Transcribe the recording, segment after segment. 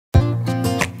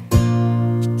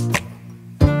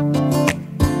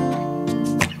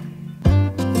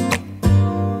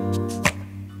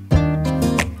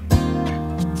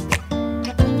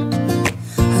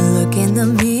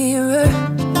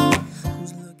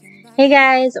Hey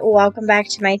guys, welcome back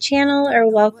to my channel, or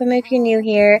welcome if you're new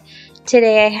here.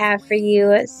 Today I have for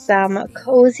you some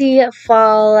cozy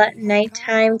fall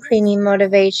nighttime cleaning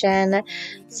motivation.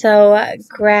 So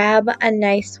grab a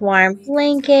nice warm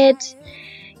blanket,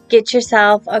 get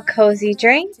yourself a cozy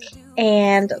drink,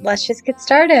 and let's just get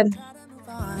started.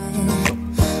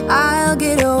 I'll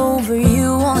get over you,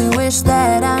 only wish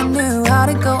that I knew how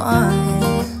to go on.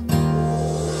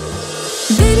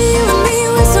 Baby, you and me,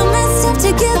 we're so messed up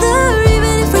together.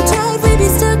 Even if we tried, we'd be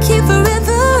stuck here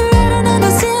forever. I don't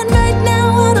understand right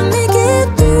now how to make it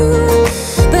through,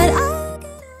 but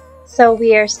So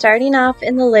we are starting off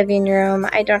in the living room.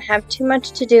 I don't have too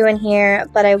much to do in here,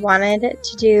 but I wanted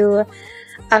to do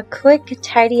a quick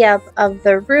tidy up of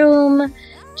the room.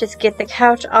 Just get the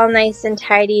couch all nice and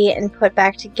tidy and put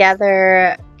back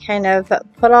together, kind of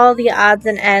put all the odds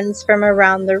and ends from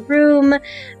around the room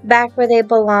back where they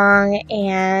belong,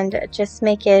 and just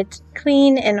make it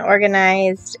clean and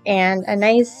organized and a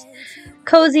nice,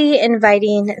 cozy,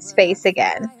 inviting space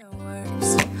again.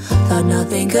 thought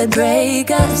nothing could break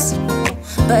us,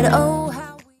 but oh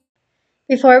how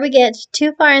Before we get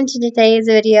too far into today's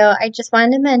video, I just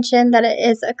wanted to mention that it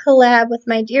is a collab with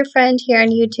my dear friend here on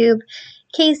YouTube,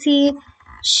 Casey.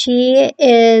 She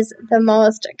is the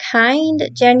most kind,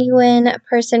 genuine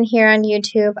person here on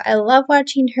YouTube. I love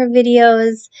watching her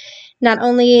videos. Not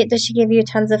only does she give you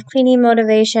tons of cleaning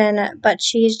motivation, but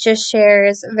she just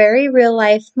shares very real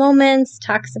life moments,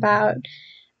 talks about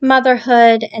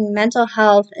motherhood and mental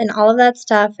health and all of that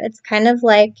stuff. It's kind of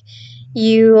like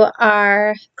you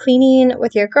are cleaning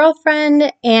with your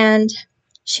girlfriend, and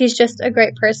she's just a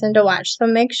great person to watch. So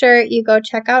make sure you go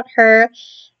check out her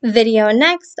video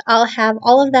next. I'll have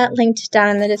all of that linked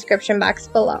down in the description box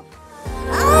below.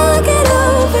 I'll get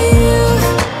over you.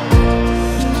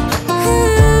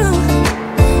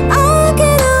 I'll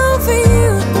get over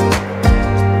you.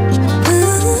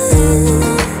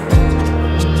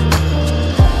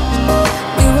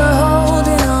 We were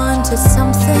holding on to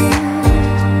something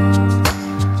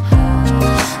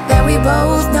that we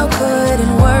both know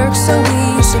couldn't work, so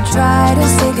we should try to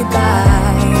say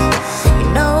goodbye.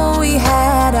 You know we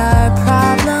had our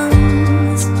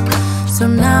problems, so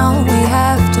now we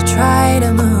have to try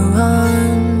to move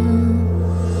on.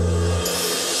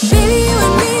 Baby, you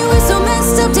and me, we're so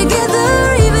messed up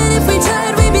together. Even if we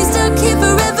tried, we'd be stuck here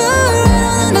forever. I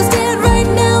don't understand right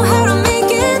now how to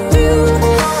make it through,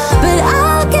 but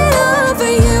I'll get over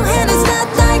you. And it's not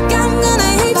like I'm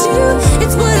gonna hate you.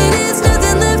 It's what it is,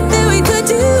 nothing left that we could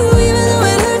do. Even though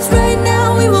it hurts right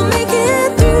now, we will make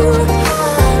it through.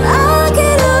 I'll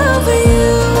get over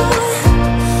you.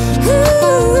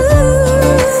 Ooh,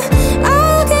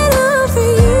 I'll get over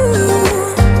you.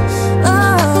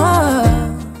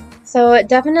 Oh. So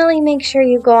definitely make sure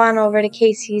you go on over to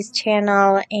Casey's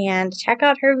channel and check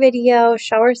out her video,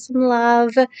 show her some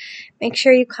love. Make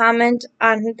sure you comment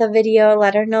on the video,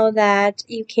 let her know that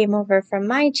you came over from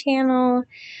my channel.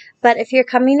 But if you're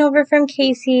coming over from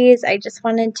Casey's, I just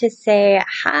wanted to say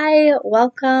hi,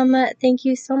 welcome. Thank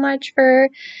you so much for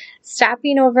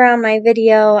stopping over on my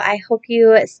video. I hope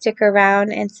you stick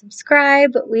around and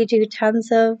subscribe. We do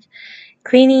tons of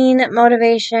cleaning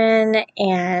motivation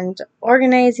and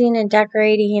organizing and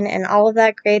decorating and all of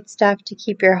that great stuff to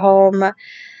keep your home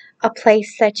a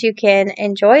place that you can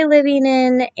enjoy living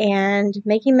in and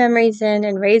making memories in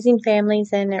and raising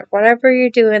families in, or whatever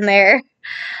you're doing there.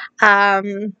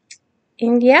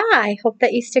 And yeah, I hope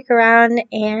that you stick around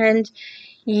and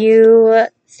you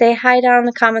say hi down in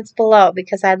the comments below,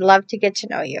 because I'd love to get to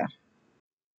know you.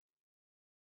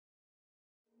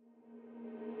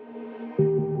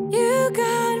 You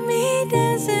got me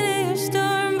dancing in a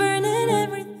storm, burning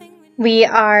everything. We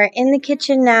are in the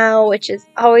kitchen now, which is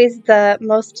always the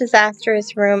most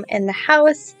disastrous room in the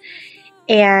house,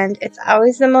 and it's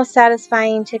always the most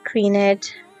satisfying to clean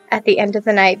it at the end of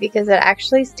the night, because it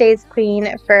actually stays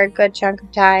clean for a good chunk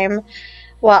of time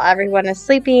while everyone is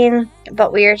sleeping.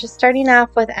 But we are just starting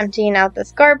off with emptying out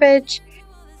this garbage,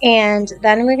 and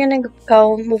then we're going to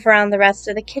go move around the rest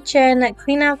of the kitchen,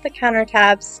 clean out the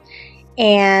countertops,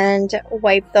 and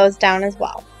wipe those down as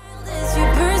well. It's your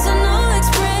personal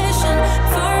expression.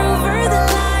 Far over the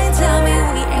line, tell me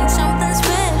we ain't something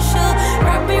special.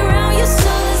 Wrap me around your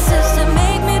solar system,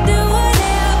 make me do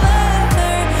whatever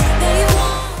that you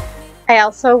want. I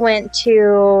also went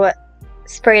to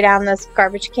spray down this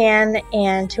garbage can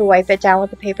and to wipe it down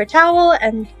with a paper towel,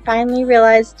 and finally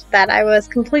realized that I was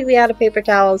completely out of paper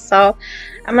towels, so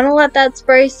I'm gonna let that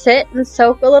spray sit and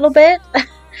soak a little bit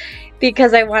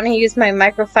because I want to use my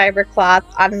microfiber cloth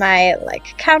on my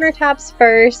countertops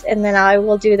first, and then I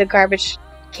will do the garbage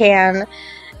can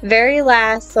very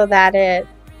last so that it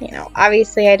you know,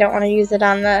 obviously I don't want to use it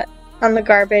on the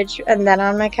garbage and then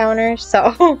on my counter.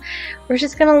 So we're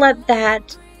just gonna let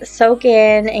that soak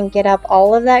in and get up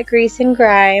all of that grease and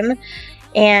grime.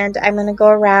 And I'm gonna go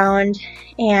around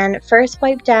and first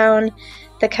wipe down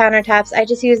the countertops. I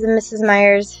just use the Mrs.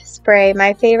 Meyer's spray.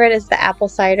 My favorite is the apple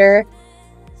cider.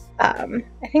 I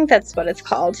think that's what it's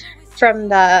called, from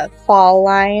the fall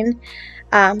line.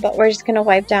 But we're just gonna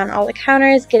wipe down all the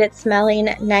counters, get it smelling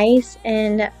nice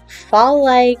and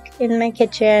fall-like in my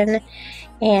kitchen,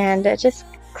 and just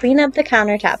clean up the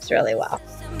countertops really well.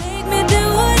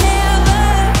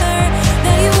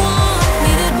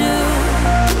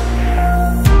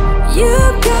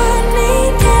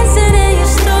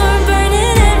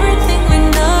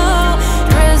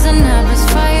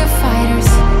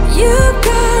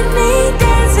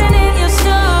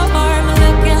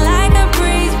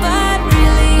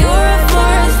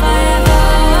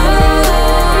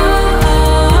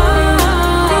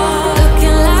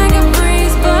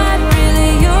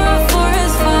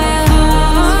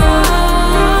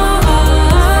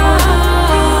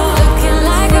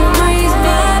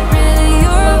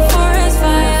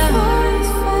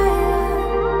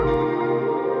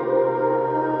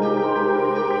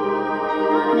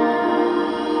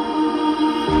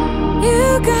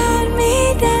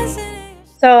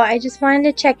 So I just wanted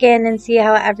to check in and see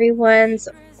how everyone's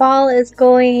fall is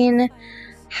going.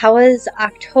 How has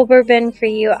October been for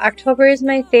you? October is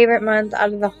my favorite month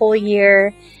out of the whole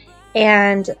year,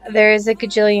 and there's a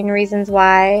gajillion reasons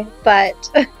why, but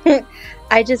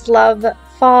I just love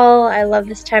fall. I love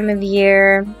this time of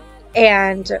year,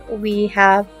 and we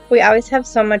always have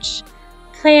so much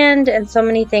planned and so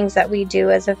many things that we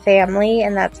do as a family,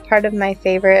 and that's part of my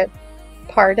favorite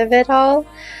part of it all.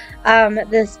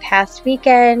 This past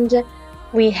weekend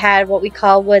we had what we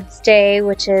call Woods Day,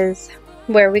 which is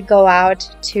where we go out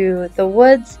to the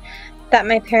woods that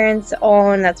my parents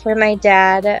own. That's where my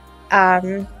dad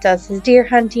does his deer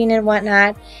hunting and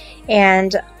whatnot,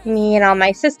 and me and all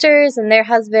my sisters and their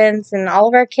husbands and all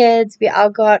of our kids, we all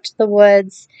go out to the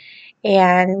woods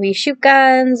and we shoot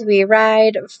guns, we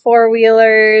ride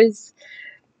four-wheelers,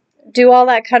 do all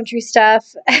that country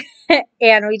stuff.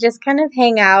 And we just kind of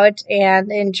hang out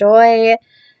and enjoy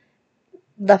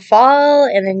the fall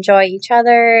and enjoy each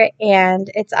other. And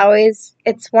it's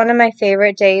one of my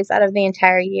favorite days out of the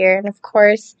entire year. And of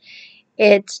course,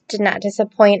 it did not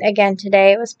disappoint again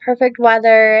today. It was perfect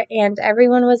weather and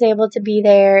everyone was able to be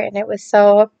there, and it was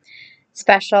so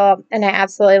special, and I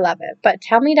absolutely love it. But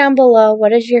tell me down below,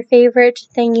 what is your favorite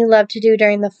thing you love to do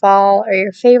during the fall, or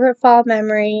your favorite fall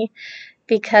memory?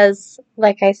 Because,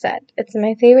 like I said, it's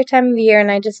my favorite time of year, and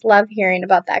I just love hearing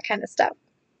about that kind of stuff.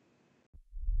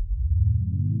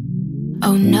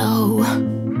 Oh no,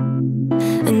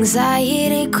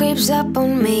 anxiety creeps up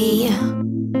on me.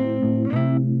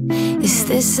 Is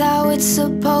this how it's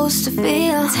supposed to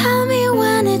feel? Tell me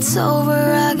when it's over,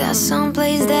 I got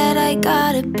someplace that I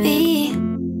gotta be.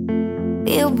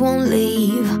 It won't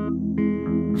leave.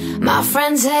 My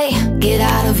friends say, get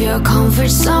out of your comfort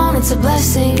zone, it's a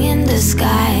blessing in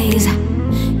disguise.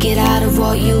 Get out of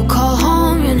what you call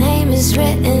home, your name is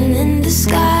written in the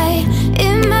sky.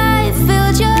 It might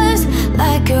feel just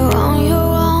like you're on your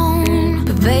own,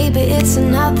 but baby, it's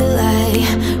another lie.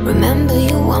 Remember,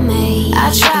 you were made.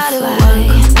 I try to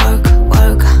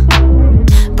work,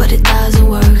 but it doesn't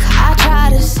work. I try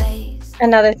to say.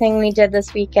 Another thing we did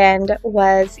this weekend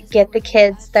was get the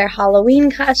kids their Halloween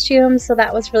costumes, so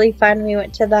that was really fun. We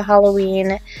went to the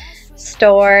Halloween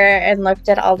store and looked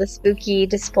at all the spooky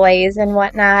displays and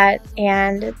whatnot,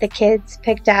 and the kids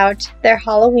picked out their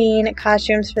Halloween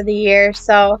costumes for the year.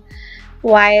 So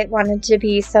Wyatt wanted to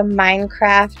be some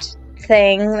Minecraft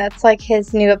thing. That's like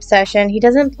his new obsession. He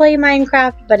doesn't play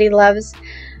Minecraft, but he loves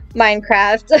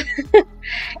Minecraft.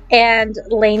 And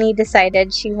Lainey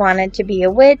decided she wanted to be a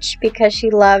witch because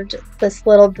she loved this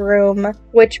little broom,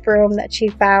 witch broom that she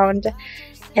found.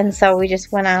 And so we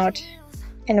just went out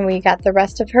and we got the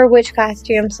rest of her witch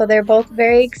costume. So they're both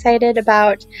very excited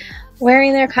about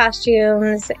wearing their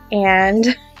costumes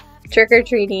and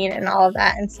trick-or-treating and all of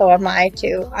that, and so am I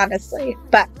too, honestly.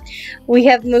 But we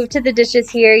have moved to the dishes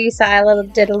here. You saw I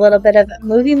did a little bit of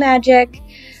movie magic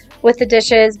with the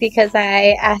dishes because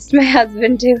I asked my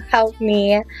husband to help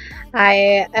me.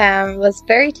 I was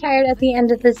very tired at the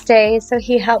end of this day, so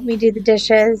he helped me do the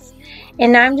dishes.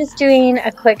 And now I'm just doing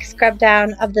a quick scrub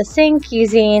down of the sink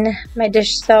using my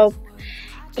dish soap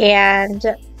and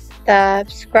the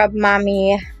Scrub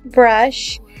Mommy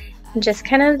brush. Just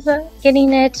kind of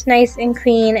getting it nice and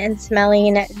clean and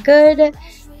smelling good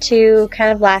to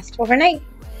kind of last overnight.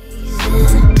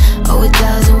 Oh, it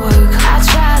doesn't work. I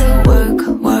try to work.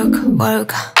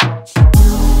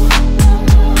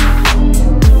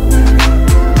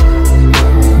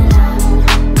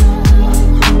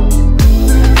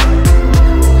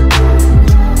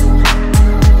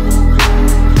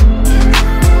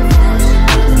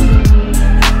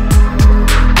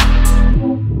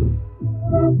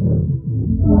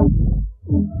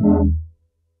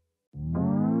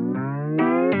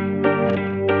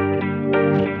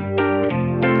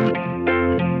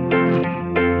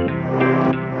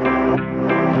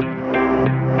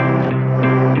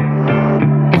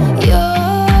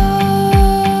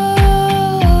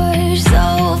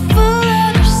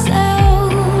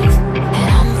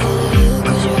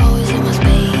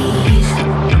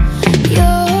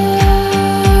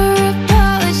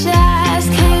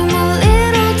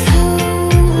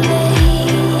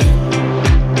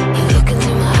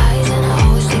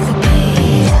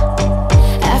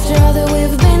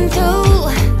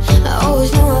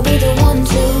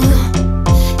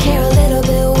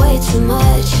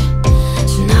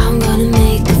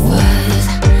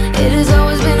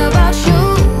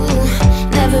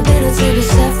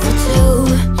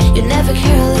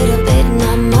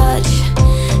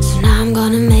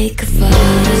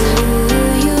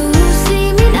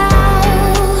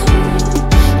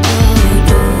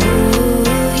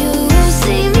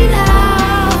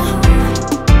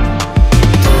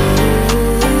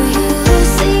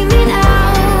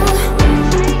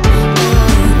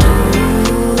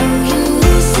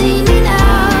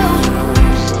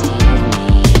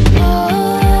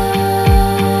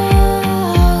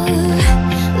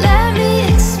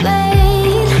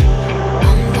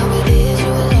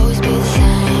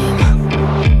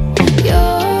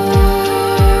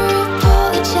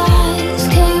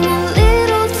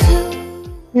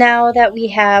 Now that we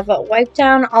have wiped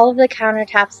down all of the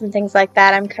countertops and things like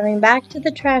that, I'm coming back to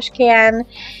the trash can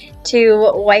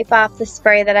to wipe off the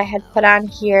spray that I had put on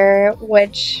here,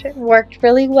 which worked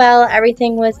really well.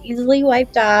 Everything was easily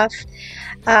wiped off.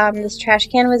 This trash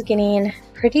can was getting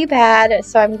pretty bad,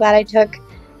 so I'm glad I took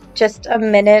just a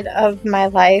minute of my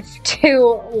life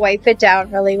to wipe it down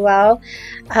really well.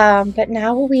 But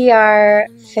now we are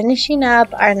finishing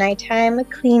up our nighttime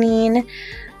cleaning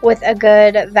with a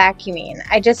good vacuuming.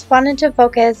 I just wanted to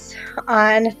focus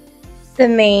on the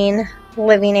main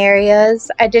living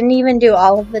areas. I didn't even do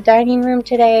all of the dining room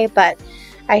today, but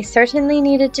I certainly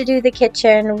needed to do the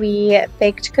kitchen. We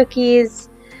baked cookies,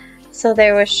 so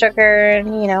there was sugar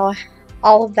and, you know,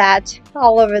 all of that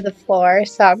all over the floor.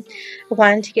 So I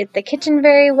wanted to get the kitchen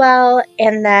very well,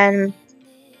 and then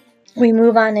we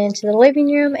move on into the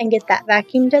living room and get that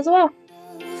vacuumed as well.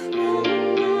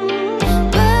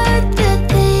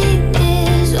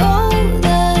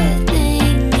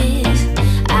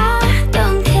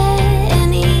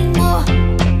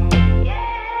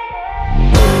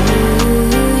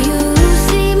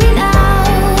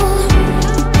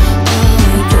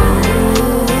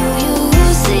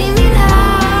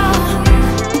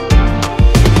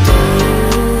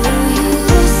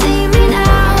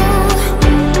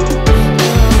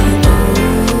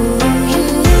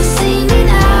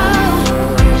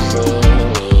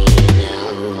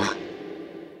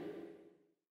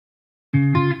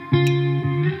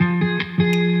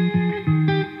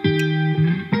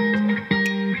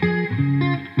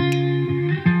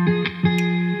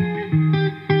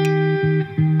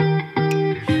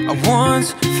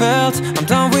 Felt I'm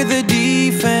done with the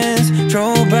defense.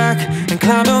 Drove back and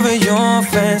climbed over your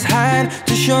fence. Had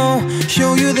to show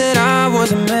you that I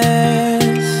was a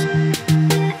mess.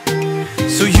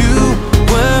 So you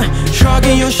were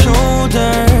shrugging your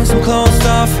shoulders and closed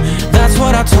off. That's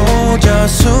what I told you.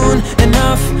 Soon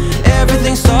enough,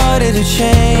 everything started to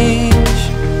change.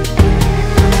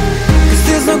 'Cause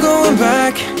there's no going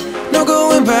back, no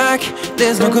going back.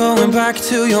 There's no going back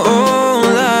to your old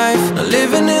life. Not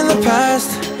living in the past,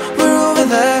 we're over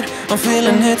that. I'm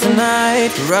feeling it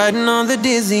tonight, riding on the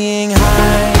dizzying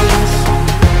highs.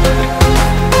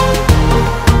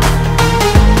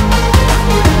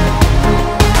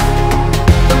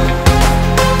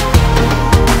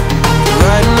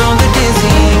 Riding on the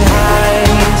dizzying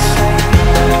highs.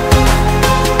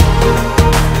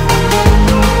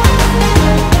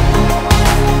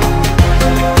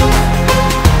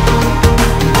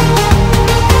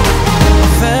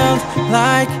 Felt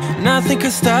like nothing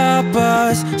could stop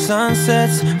us.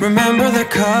 Sunsets, remember the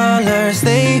colors.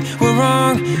 They were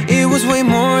wrong, it was way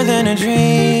more than a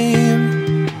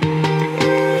dream.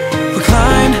 We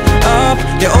climbed up,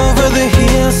 yeah, over the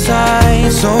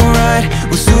hillside. So right,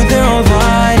 we stood there all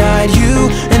wide-eyed. You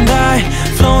and I,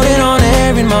 floating on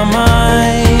air in my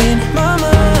mind.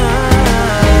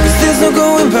 'Cause there's no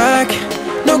going back,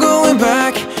 no going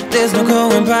back. There's no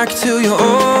going back to your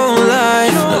old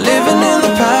life. Not living in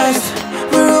the past,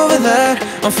 we're over that.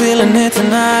 I'm feeling it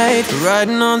tonight,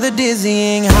 riding on the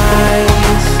dizzying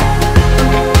highs.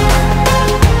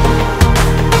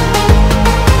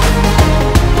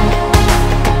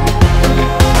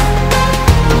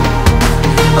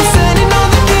 I'm standing on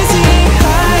the dizzying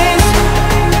highs.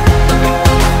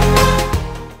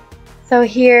 So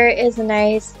here is a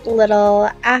nice little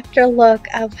after look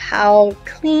of how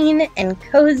clean and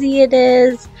cozy it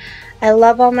is. I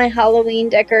love all my Halloween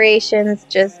decorations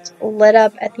just lit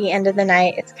up at the end of the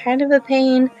night. It's kind of a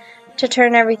pain to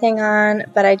turn everything on,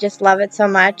 but I just love it so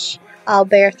much. I'll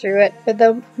bear through it for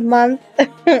the month.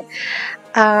 But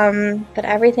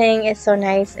everything is so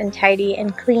nice and tidy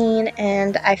and clean,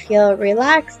 and I feel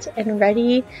relaxed and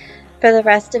ready for the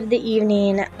rest of the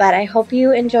evening. But I hope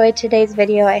you enjoyed today's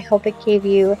video. I hope it gave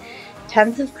you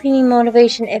tons of cleaning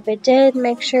motivation. If it did,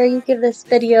 make sure you give this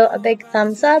video a big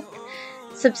thumbs up.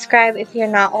 Subscribe if you're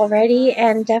not already,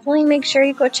 and definitely make sure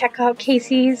you go check out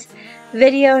Casey's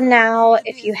video now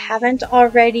if you haven't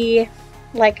already.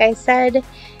 Like I said,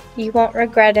 you won't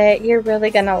regret it. You're really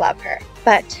gonna love her.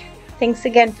 But thanks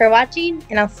again for watching,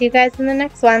 and I'll see you guys in the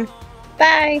next one.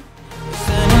 Bye!